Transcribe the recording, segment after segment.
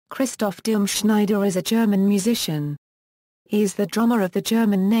Christoph Schneider is a German musician. He is the drummer of the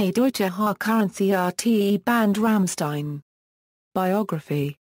German Neue Deutsche Härte band Rammstein.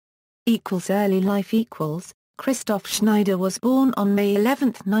 Biography. Early life. Christoph Schneider was born on May 11,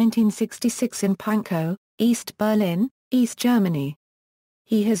 1966 in Pankow, East Berlin, East Germany.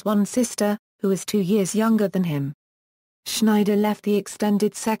 He has one sister, who is 2 years younger than him. Schneider left the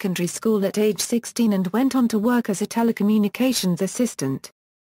extended secondary school at age 16 and went on to work as a telecommunications assistant.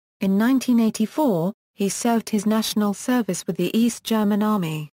 In 1984, he served his national service with the East German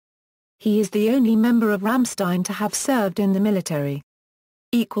Army. He is the only member of Rammstein to have served in the military.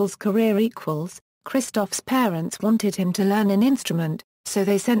 Career. Christoph's parents wanted him to learn an instrument, so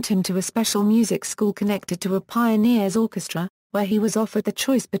they sent him to a special music school connected to a pioneers orchestra, where he was offered the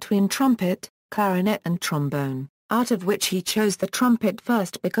choice between trumpet, clarinet and trombone, out of which he chose the trumpet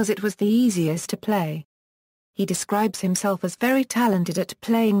first because it was the easiest to play. He describes himself as very talented at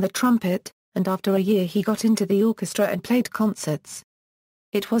playing the trumpet, and after a year he got into the orchestra and played concerts.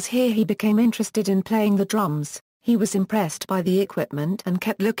 It was here he became interested in playing the drums. He was impressed by the equipment and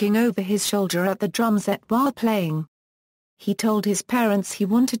kept looking over his shoulder at the drum set while playing. He told his parents he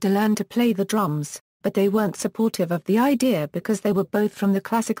wanted to learn to play the drums, but they weren't supportive of the idea because they were both from the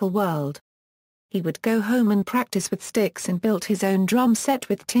classical world. He would go home and practice with sticks and built his own drum set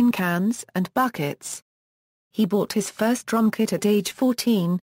with tin cans and buckets. He bought his first drum kit at age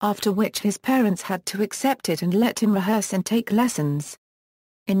 14, after which his parents had to accept it and let him rehearse and take lessons.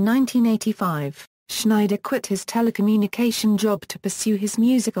 In 1985, Schneider quit his telecommunication job to pursue his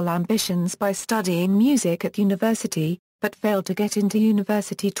musical ambitions by studying music at university, but failed to get into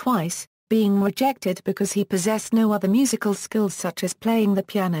university twice, being rejected because he possessed no other musical skills such as playing the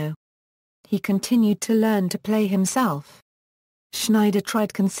piano. He continued to learn to play himself. Schneider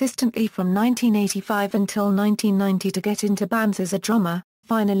tried consistently from 1985 until 1990 to get into bands as a drummer,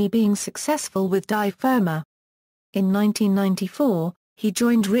 finally being successful with Die Firma. In 1994, he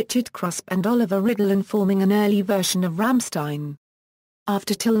joined Richard Kruspe and Oliver Riddle in forming an early version of Rammstein.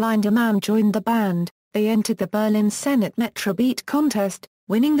 After Till Lindemann joined the band, they entered the Berlin Senat Metro Beat contest,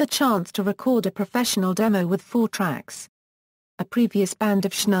 winning the chance to record a professional demo with 4 tracks. A previous band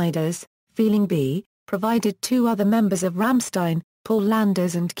of Schneider's, Feeling B, provided 2 other members of Rammstein, Paul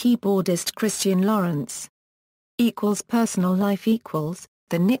Landers and keyboardist Christian Lawrence. Personal life.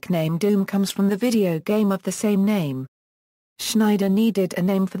 The nickname Doom comes from the video game of the same name. Schneider needed a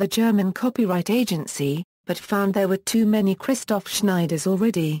name for the German copyright agency, but found there were too many Christoph Schneiders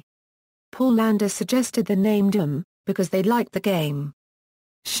already. Paul Landers suggested the name Doom, because they liked the game.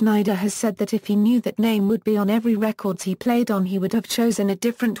 Schneider has said that if he knew that name would be on every records he played on he would have chosen a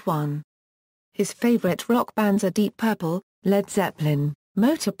different one. His favorite rock bands are Deep Purple, Led Zeppelin,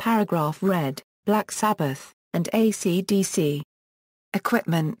 Motor Paragraph Red, Black Sabbath, and AC/DC.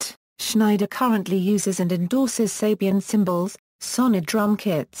 Equipment. Schneider currently uses and endorses Sabian cymbals, Sonyd drum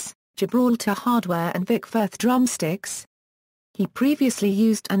kits, Gibraltar hardware and Vic Firth drumsticks. He previously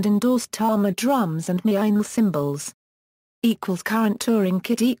used and endorsed Tama drums and Meinl cymbals. Current touring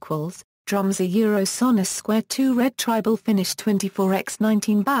kit. Drums a Eurosonus Square 2 Red Tribal Finish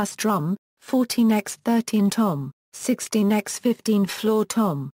 24x19 bass drum, 14x13 tom, 16x15 floor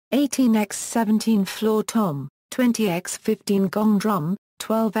tom, 18x17 floor tom, 20x15 gong drum,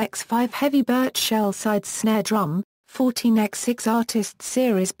 12x5 heavy birch shell side snare drum, 14x6 Artist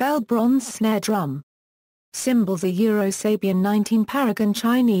Series bell bronze snare drum. Cymbals a Euro Sabian 19 Paragon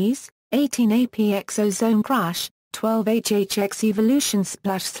Chinese, 18 APX Ozone Crash, 12 HHX Evolution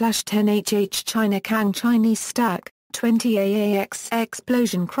Splash/10 China Kang Chinese Stack, 20 AAX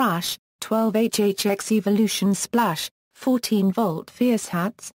Explosion Crash, 12 HHX Evolution Splash, 14 Volt Fierce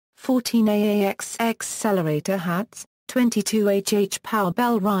Hats, 14 AAX Accelerator Hats, 22 HH Power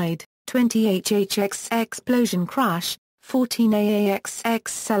Bell Ride, 20 HHX Explosion Crash, 14 AAX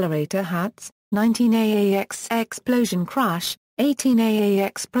Accelerator Hats, 19 AAX Explosion Crash, 18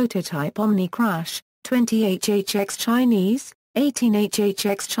 AAX Prototype Omni Crash, 20 HHX Chinese, 18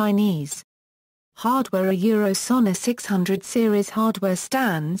 HHX Chinese. Hardware a Eurosonus 600 series hardware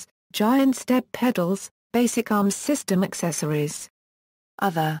stands, giant step pedals, basic arms system accessories.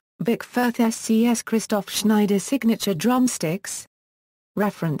 Other, Vic Firth SCS Christoph Schneider signature drumsticks.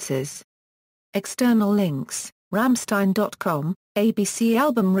 References. External links, Rammstein.com, ABC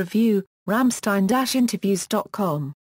album review, Rammstein-interviews.com.